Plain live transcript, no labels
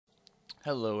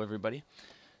Hello everybody.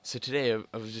 So today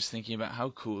I was just thinking about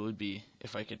how cool it would be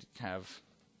if I could have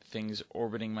things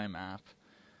orbiting my map,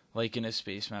 like in a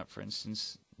space map for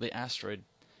instance, the asteroid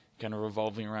kind of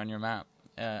revolving around your map.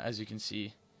 As you can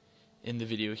see in the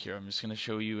video here, I'm just going to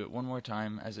show you it one more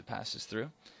time as it passes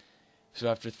through. So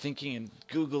after thinking and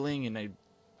Googling and I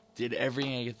did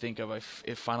everything I could think of,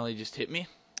 it finally just hit me.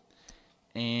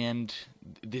 And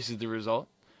this is the result.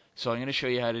 So I'm going to show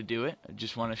you how to do it. I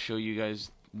just want to show you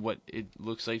guys what it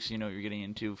looks like so you know what you're getting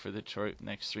into for the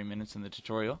next 3 minutes in the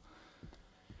tutorial.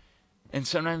 And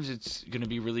sometimes it's going to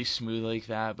be really smooth like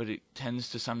that, but it tends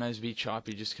to sometimes be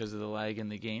choppy just because of the lag in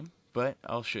the game. But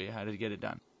I'll show you how to get it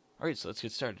done. Alright, so let's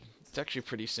get started. It's actually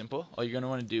pretty simple. All you're going to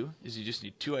want to do is you just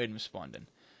need 2 items spawned in.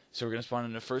 So we're going to spawn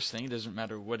in the first thing. It doesn't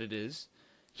matter what it is.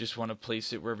 Just want to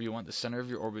place it wherever you want the center of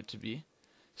your orbit to be.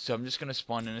 So I'm just going to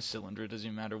spawn in a cylinder. It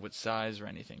doesn't matter what size or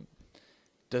anything.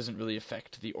 Doesn't really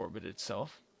affect the orbit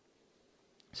itself.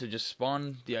 So just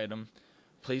spawn the item,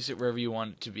 place it wherever you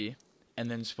want it to be,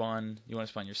 and then you want to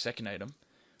spawn your second item,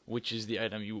 which is the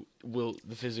item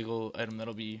the physical item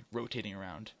that'll be rotating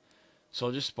around. So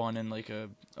I'll just spawn in like a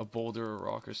boulder or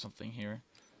rock or something here,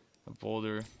 a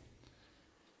boulder,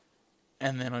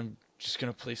 and then I'm just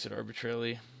going to place it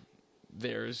arbitrarily.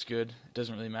 There is good. It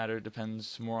doesn't really matter. It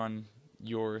depends more on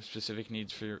your specific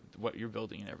needs for what you're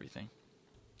building and everything.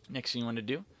 Next thing you want to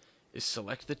do is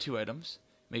select the 2 items.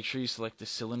 Make sure you select the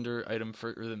cylinder item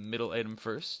or the middle item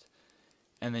first,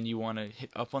 and then you want to hit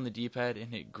up on the D-pad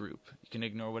and hit group. You can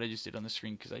ignore what I just did on the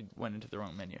screen because I went into the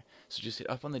wrong menu. So just hit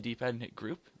up on the D-pad and hit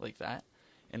group like that,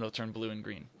 and it'll turn blue and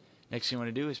green. Next thing you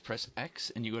want to do is press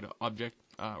X, and you go to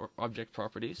object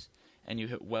properties, and you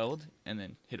hit weld, and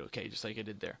then hit OK, just like I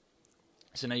did there.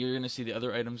 So now you're going to see the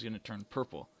other item's going to turn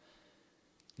purple.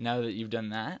 Now that you've done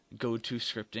that, go to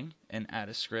scripting and add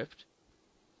a script.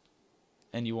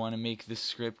 And you want to make this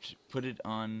script, put it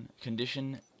on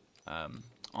condition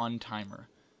on timer.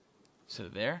 So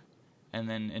there. And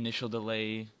then initial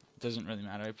delay, doesn't really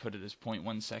matter. I put it as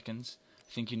 0.1 seconds.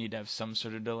 I think you need to have some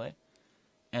sort of delay.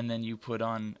 And then you put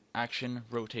on action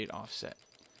rotate offset.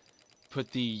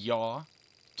 Put the yaw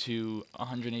to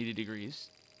 180 degrees,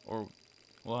 or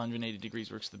well, 180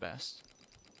 degrees works the best.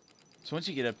 So once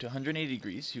you get up to 180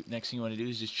 degrees, next thing you want to do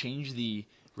is just change the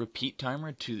repeat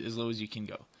timer to as low as you can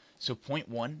go. So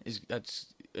 0.1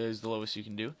 is the lowest you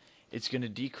can do. It's going to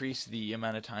decrease the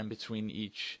amount of time between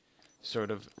each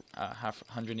sort of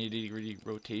 180 degree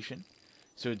rotation.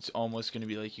 So it's almost going to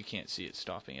be like you can't see it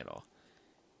stopping at all.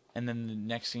 And then the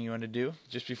next thing you want to do,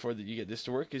 just before you get this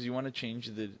to work, is you want to change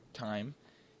the time.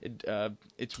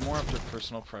 It's more up to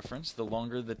personal preference. The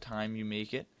longer the time you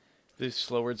make it, the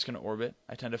slower it's going to orbit.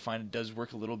 I tend to find it does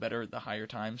work a little better at the higher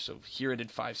time. So here I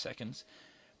did 5 seconds,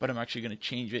 but I'm actually going to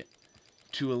change it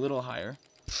to a little higher.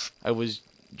 I was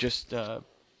just as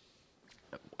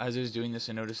I was doing this,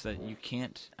 I noticed that you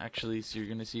can't actually, so you're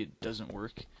going to see it doesn't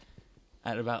work.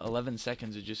 At about 11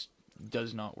 seconds it just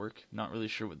does not work. Not really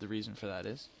sure what the reason for that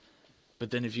is. But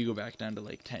then if you go back down to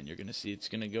like 10, you're going to see it's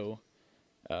going to go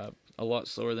a lot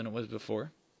slower than it was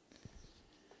before.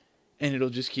 And it'll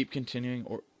just keep continuing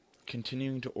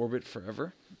to orbit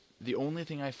forever. The only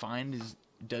thing I find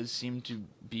does seem to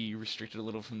be restricted a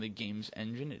little from the game's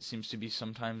engine. It seems to be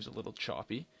sometimes a little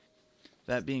choppy.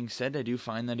 That being said, I do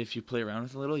find that if you play around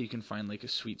with it a little, you can find like a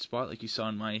sweet spot. Like you saw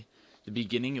in the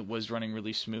beginning, it was running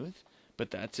really smooth. But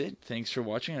that's it. Thanks for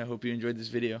watching. I hope you enjoyed this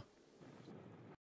video.